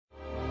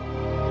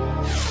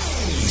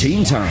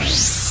Teen Time.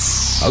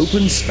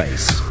 Open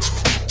Space.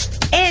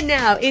 And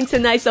now, into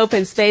nice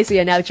open space, we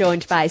are now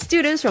joined by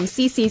students from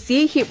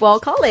CCC Hipwell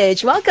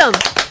College. Welcome.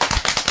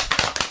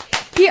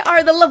 Here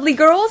are the lovely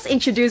girls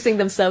introducing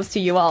themselves to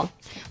you all.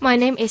 My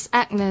name is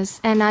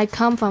Agnes, and I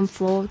come from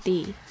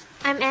 4D.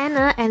 I'm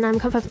Anna, and I'm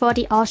come from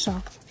 4D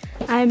also.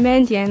 I'm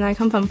Mandy, and I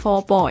come from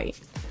 4Boy.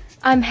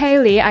 I'm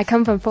Haley, I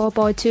come from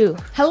 4Boy too.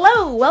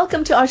 Hello,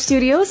 welcome to our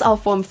studios. All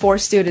Form 4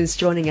 students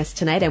joining us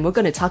tonight, and we're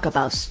going to talk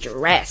about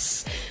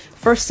stress.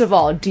 First of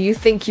all, do you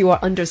think you are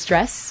under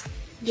stress?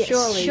 Yes.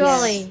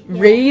 Surely.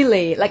 Yeah.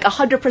 Really? Like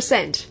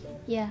 100%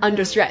 Yeah.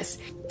 under stress?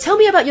 Tell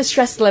me about your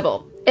stress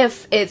level.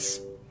 If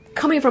it's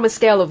coming from a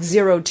scale of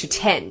 0 to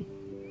 10,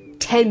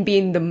 10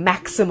 being the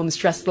maximum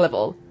stress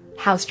level,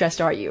 how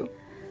stressed are you?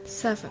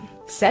 7.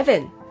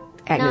 7.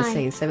 Agnes 9.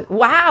 saying 7.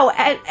 Wow,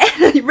 and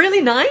really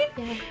 9?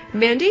 Yeah.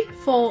 Mandy?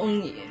 4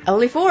 only.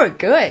 Only 4.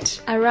 Good.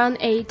 Around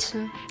 8.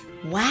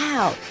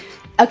 Wow.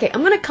 Okay,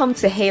 I'm gonna come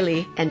to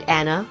Haley and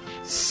Anna.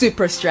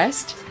 Super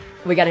stressed.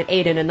 We got an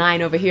 8 and a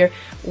 9 over here.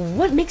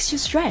 What makes you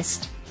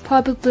stressed?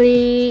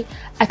 Probably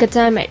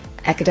academic.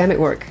 Academic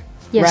work.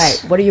 Yes.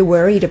 Right. What are you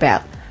worried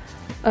about?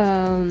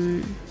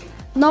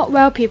 Not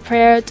well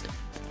prepared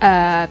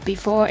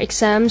before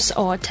exams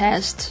or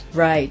tests,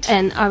 Right.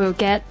 and I will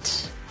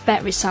get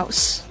bad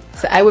results.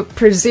 So I would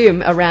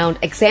presume around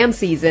exam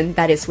season,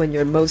 that is when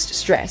you're most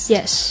stressed.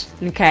 Yes.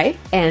 Okay.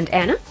 And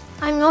Anna?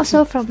 I'm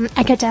also from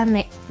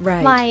academic.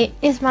 Right.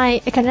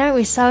 My academic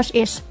research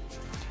is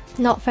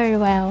not very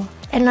well,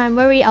 and I'm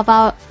worried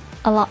about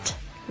a lot.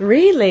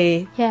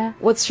 Really? Yeah.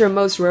 What's your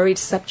most worried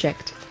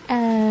subject?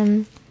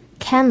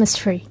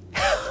 Chemistry.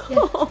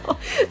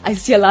 I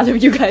see a lot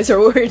of you guys are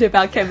worried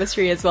about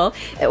chemistry as well.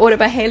 What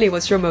about Haley?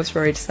 What's your most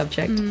worried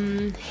subject?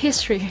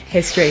 History.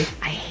 History.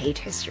 I hate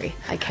history.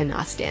 I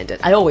cannot stand it.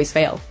 I always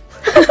fail.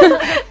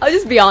 I'll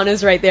just be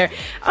honest right there.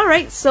 All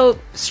right, so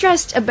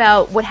stressed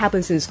about what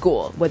happens in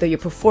school, whether you're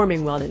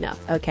performing well enough,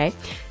 okay?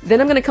 Then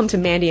I'm going to come to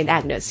Mandy and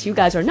Agnes. You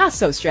guys are not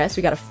so stressed.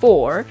 We got a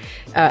 4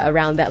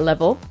 around that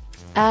level.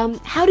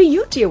 How do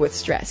you deal with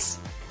stress?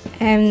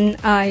 And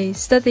I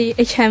study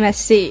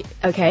HMSC.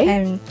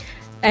 Okay.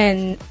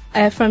 And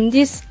from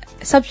this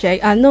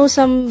subject, I know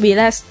some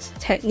relaxed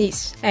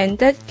techniques, and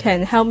that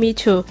can help me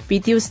to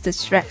reduce the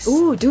stress.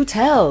 Ooh, do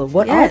tell.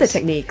 What are the Yes.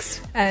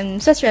 techniques?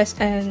 Such as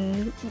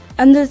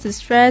under the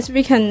stress,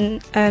 we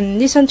can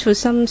listen to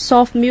some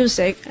soft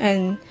music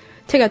and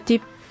take a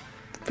deep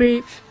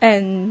breath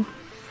and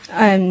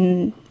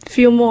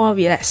feel more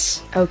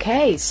relaxed.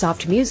 Okay,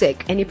 soft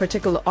music. Any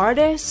particular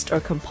artist or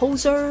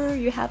composer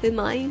you have in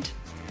mind?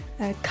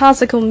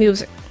 Classical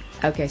music,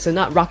 Okay, so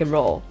not rock and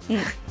roll,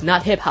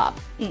 not hip hop,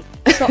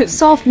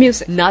 soft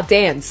music. not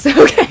dance.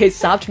 Okay,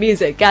 soft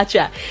music.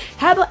 Gotcha.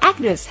 How about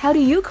Agnes? How do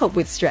you cope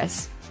with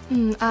stress?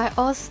 I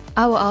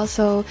will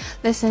also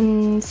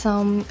listen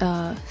some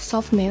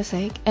soft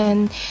music,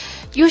 and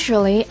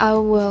usually I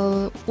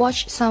will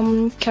watch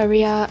some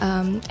Korea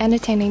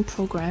entertaining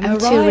program Oh,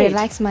 to right.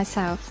 relax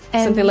myself.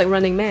 And Something like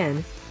Running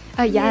Man.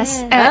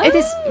 yes, Yeah. it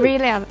is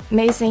really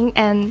amazing,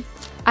 and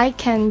I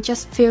can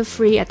just feel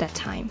free at that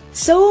time.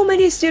 So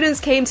many students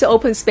came to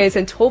Open Space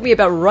and told me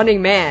about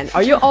Running Man.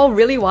 Are you all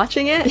really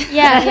watching it?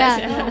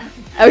 Yeah.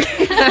 Okay.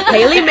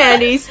 Haley,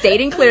 Mandy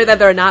stating clear that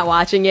they're not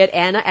watching it.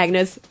 Anna,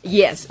 Agnes,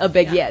 yes, a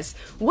big yes.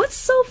 What's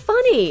so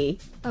funny?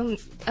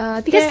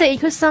 Because they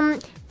include some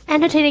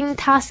entertaining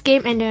task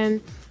game, and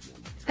then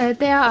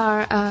there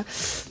are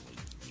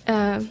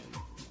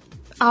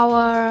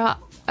our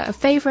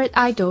favorite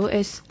idol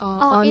is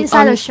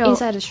inside the show.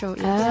 Inside the show,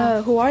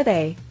 yeah. Who are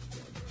they?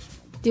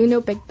 Do you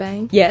know Big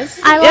Bang? Yes.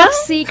 I love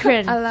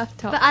Secret. I love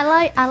Top. But I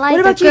like What the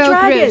about girl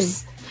G-Dragon?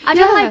 groups. I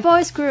don't Yeah. like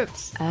boys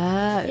groups.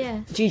 Yeah. Yeah.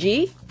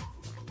 Gigi?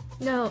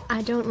 No,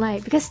 I don't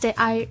like because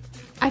I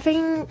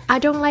think I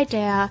don't like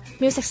their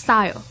music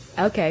style.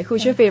 Okay,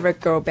 who's your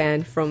favorite girl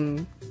band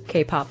from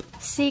K-pop?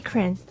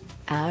 Secret.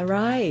 All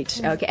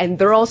right. Okay, and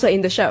they're also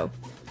in the show.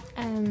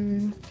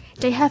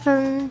 They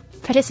haven't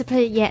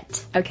participated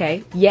yet.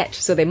 Okay, yet,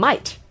 so they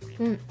might.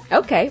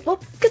 Okay, well,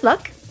 good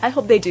luck. I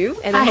hope they do,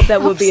 and I I hope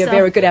that will hope be a so.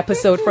 very good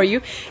episode for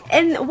you.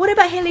 And what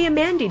about Haley and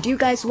Mandy? Do you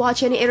guys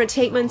watch any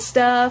entertainment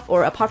stuff,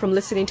 or apart from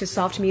listening to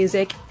soft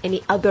music,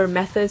 any other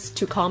methods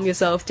to calm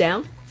yourself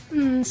down?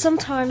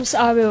 Sometimes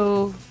I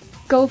will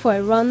go for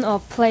a run or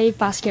play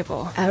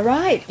basketball. All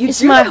right, you It's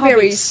do my look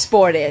very hobbies.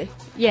 sporty.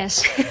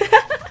 Yes.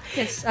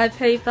 Yes, I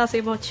play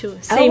basketball too.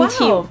 Oh, Same wow.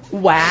 team.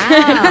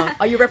 Wow.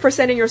 Are you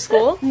representing your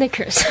school?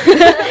 Knickers.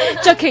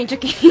 joking.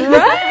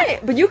 Right.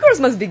 But you girls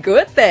must be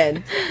good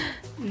then.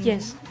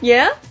 Yes.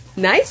 Yeah?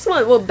 Nice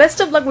one. Well, best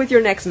of luck with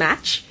your next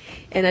match.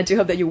 And I do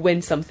hope that you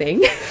win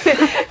something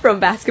from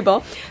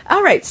basketball.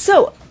 All right.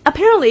 So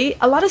apparently,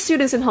 a lot of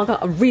students in Hong Kong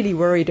are really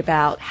worried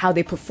about how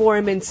they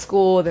perform in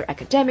school, their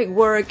academic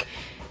work.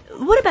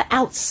 What about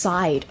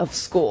outside of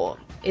school?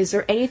 Is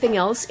there anything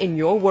else in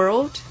your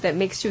world that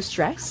makes you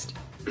stressed?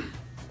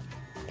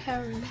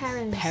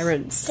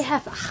 Parents. They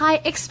have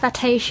high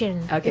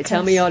expectation. Okay,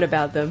 tell me all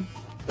about them.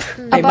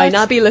 They About- might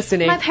not be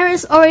listening. My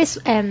parents always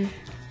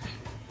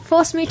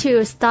force me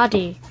to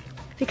study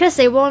because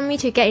they want me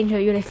to get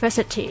into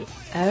university.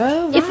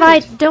 Oh, right. If I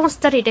don't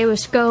study, they will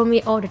scold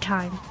me all the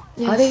time.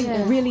 Are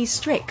they really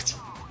strict?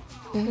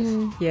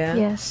 Yeah.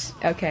 Yes.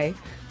 Okay.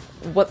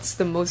 What's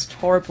the most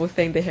horrible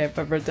thing they have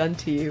ever done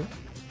to you?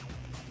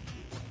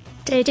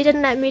 They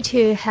didn't let me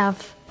to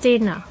have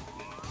dinner.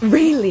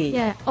 Really?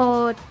 Yeah,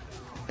 all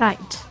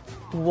night.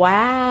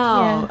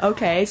 Wow. Yeah.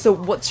 Okay. So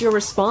what's your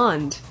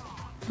response?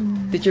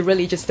 Did you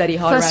really just study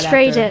hard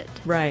Frustrated. right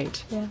after?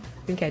 Right. Yeah.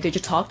 Okay. Did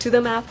you talk to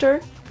them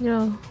after?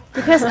 No,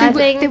 because I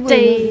think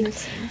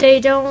they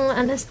don't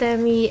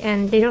understand me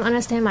and they don't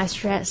understand my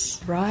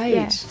stress. Right.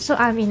 Yeah. So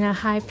I'm in a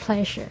high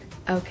pressure.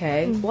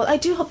 Okay. Well, I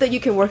do hope that you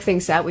can work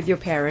things out with your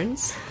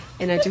parents.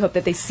 And I do hope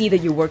that they see that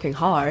you're working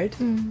hard.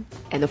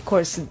 And of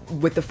course,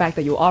 with the fact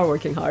that you are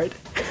working hard.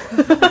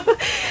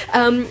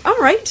 All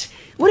right.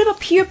 What about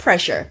peer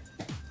pressure?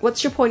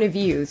 What's your point of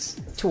views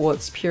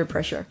towards peer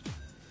pressure?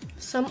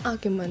 Some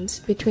arguments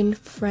between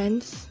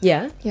friends.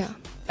 Yeah? Yeah.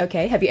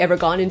 Okay. Have you ever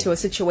gone into a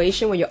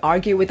situation where you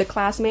argue with a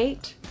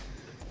classmate?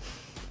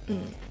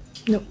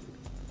 No.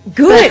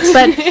 Good.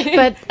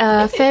 But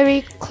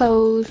very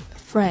close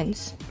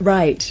friends.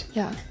 Right.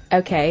 Yeah.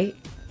 Okay.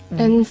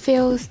 And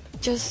feel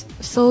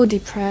just so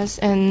depressed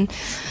and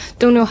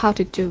don't know how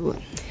to do it.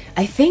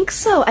 I think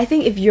so. I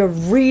think if you're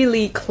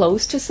really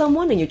close to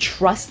someone and you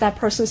trust that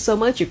person so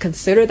much, you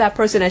consider that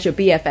person as your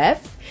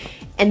BFF,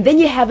 and then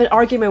you have an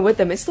argument with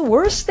them, it's the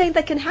worst thing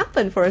that can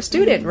happen for a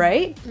student,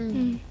 right?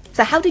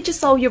 So how did you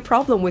solve your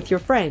problem with your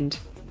friend?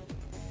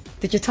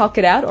 Did you talk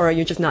it out, or are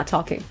you just not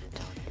talking?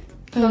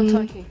 Not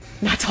talking.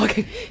 Not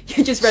talking.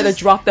 You just rather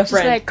drop the Just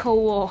friend. like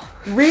Cold War.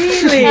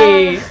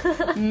 Really?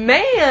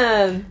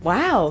 Man.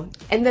 Wow.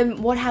 And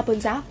then what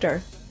happens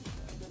after?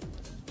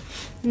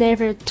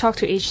 Never talk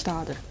to each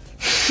other.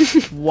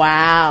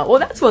 Wow. Well,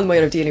 that's one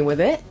way of dealing with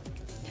it.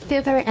 I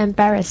feel very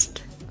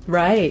embarrassed.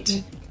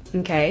 Right.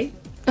 Okay.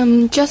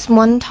 Just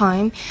one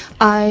time,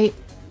 I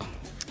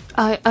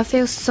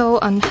feel so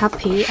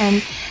unhappy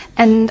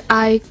and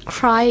I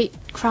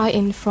cry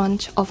in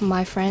front of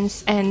my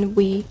friends and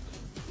we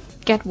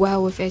get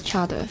well with each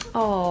other.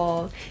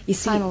 Oh, you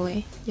see,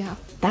 Finally, yeah.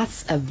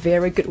 that's a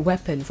very good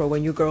weapon for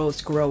when you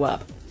girls grow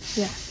up.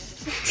 Yeah.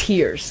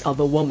 Tears of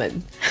a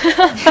woman.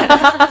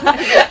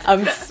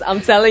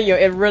 I'm telling you,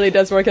 it really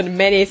does work in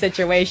many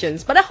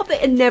situations. But I hope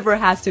that it never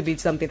has to be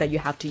something that you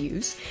have to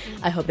use.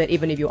 I hope that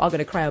even if you are going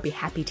to cry, it'll be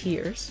happy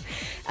tears.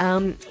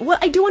 Well,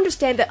 I do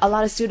understand that a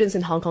lot of students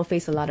in Hong Kong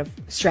face a lot of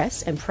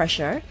stress and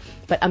pressure.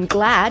 But I'm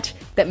glad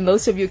that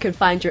most of you can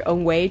find your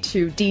own way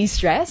to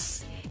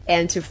de-stress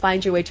and to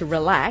find your way to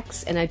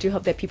relax. And I do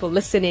hope that people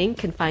listening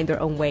can find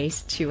their own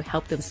ways to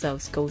help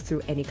themselves go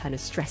through any kind of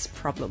stress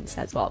problems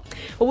as well.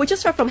 Well, we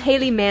just heard from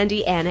Haley,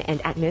 Mandy, Anna,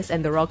 and Agnes,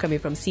 and they're all coming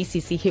from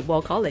CCC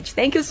Hipwell College.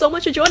 Thank you so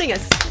much for joining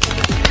us.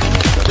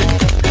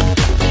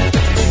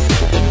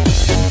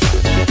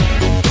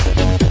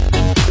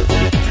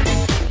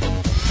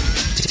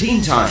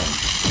 Teen Time.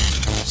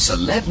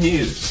 Celeb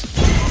News.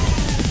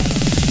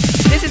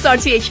 This is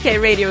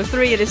RTHK Radio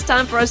 3. It is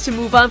time for us to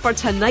move on for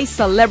tonight's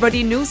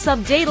celebrity news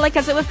update. Like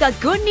I said, we've got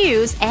good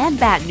news and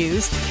bad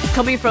news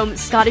coming from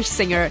Scottish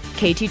singer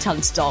Katie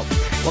Tunstall.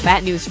 Well,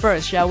 bad news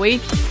first, shall we?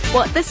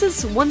 Well, this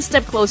is one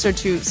step closer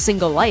to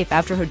single life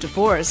after her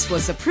divorce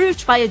was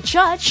approved by a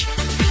judge,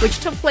 which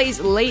took place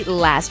late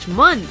last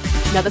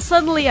month. Now, the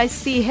Suddenly I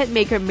See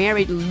hitmaker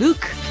married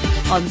Luke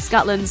on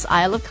Scotland's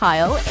Isle of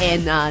Kyle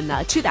in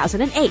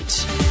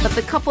 2008. But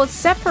the couple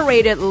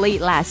separated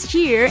late last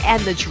year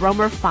and the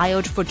drummer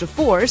filed for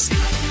divorce.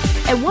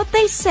 And what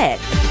they said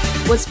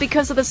was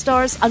because of the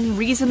star's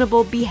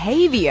unreasonable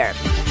behavior.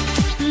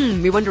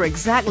 We wonder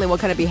exactly what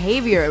kind of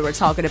behavior we're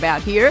talking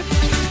about here.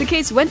 The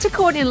case went to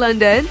court in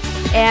London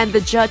and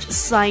the judge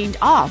signed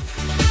off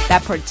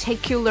that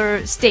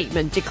particular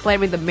statement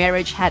declaring the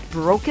marriage had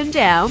broken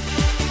down.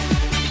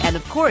 And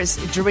of course,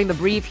 during the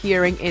brief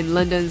hearing in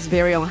London's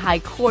very own High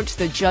Court,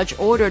 the judge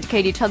ordered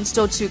Katie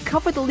Tunstall to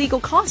cover the legal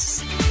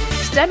costs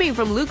stemming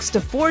from Luke's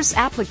divorce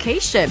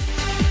application.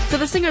 So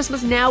the singers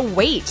must now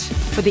wait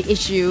for the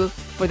issue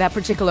for that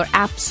particular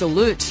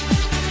absolute,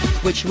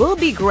 which will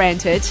be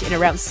granted in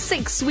around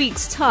 6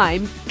 weeks'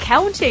 time,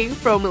 counting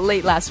from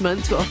late last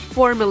month to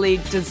formally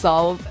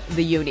dissolve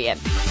the union.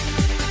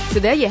 So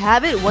there you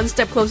have it, one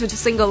step closer to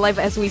single life,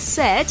 as we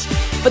said.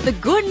 But the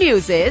good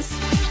news is,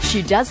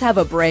 she does have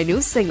a brand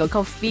new single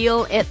called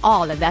Feel It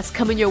All, and that's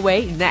coming your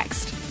way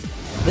next.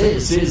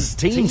 This is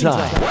Teen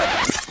Time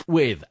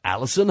with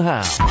Alison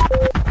Howe.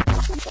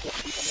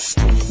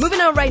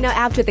 Moving on right now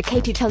after the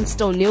Katie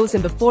Tunstall news,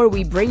 and before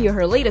we bring you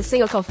her latest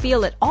single called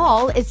Feel It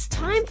All, it's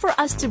time for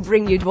us to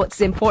bring you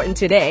what's important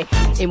today.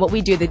 In what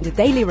we do, the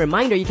Daily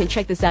Reminder, you can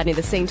check this out in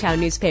the Singtown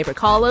newspaper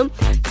column.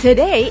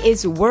 Today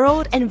is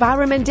World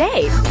Environment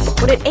Day.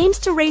 Well, it aims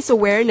to raise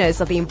awareness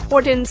of the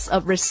importance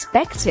of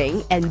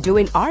respecting and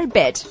doing our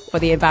bit for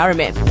the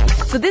environment.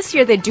 So this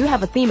year they do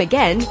have a theme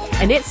again,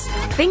 and it's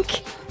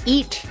Think,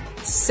 Eat,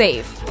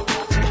 Save.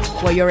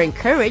 Well, you're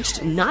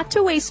encouraged not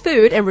to waste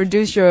food and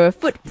reduce your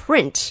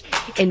footprint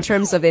in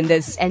terms of in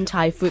this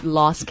anti-food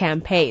loss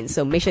campaign.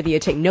 So make sure that you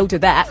take note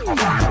of that.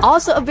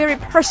 Also, a very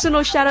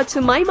personal shout out to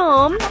my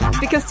mom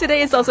because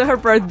today is also her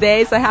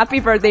birthday. So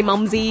happy birthday,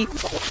 Momsy.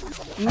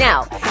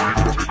 Now,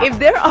 if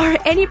there are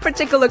any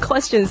particular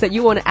questions that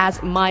you want to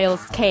ask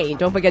Miles Kane,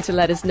 don't forget to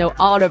let us know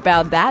all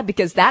about that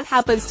because that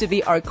happens to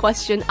be our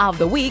question of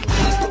the week.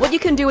 What you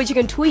can do is you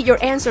can tweet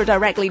your answer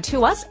directly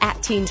to us at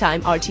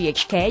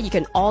TeenTimeRTHK. You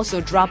can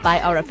also drop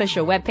by our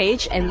official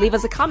webpage and leave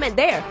us a comment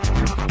there.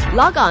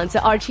 Log on to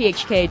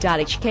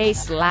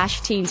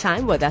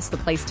rthk.hk/teentime, well, that's the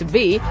place to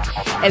be.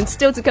 And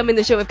still to come in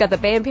the show, we've got the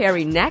Band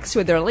Perry next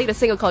with their latest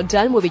single called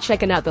Done. We'll be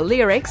checking out the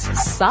lyrics.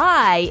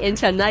 Sigh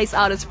into a nice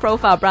artist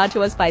profile brought to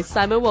us by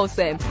Simon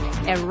Wilson.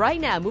 And right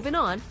now, moving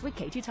on with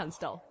Katie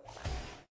Tunstall.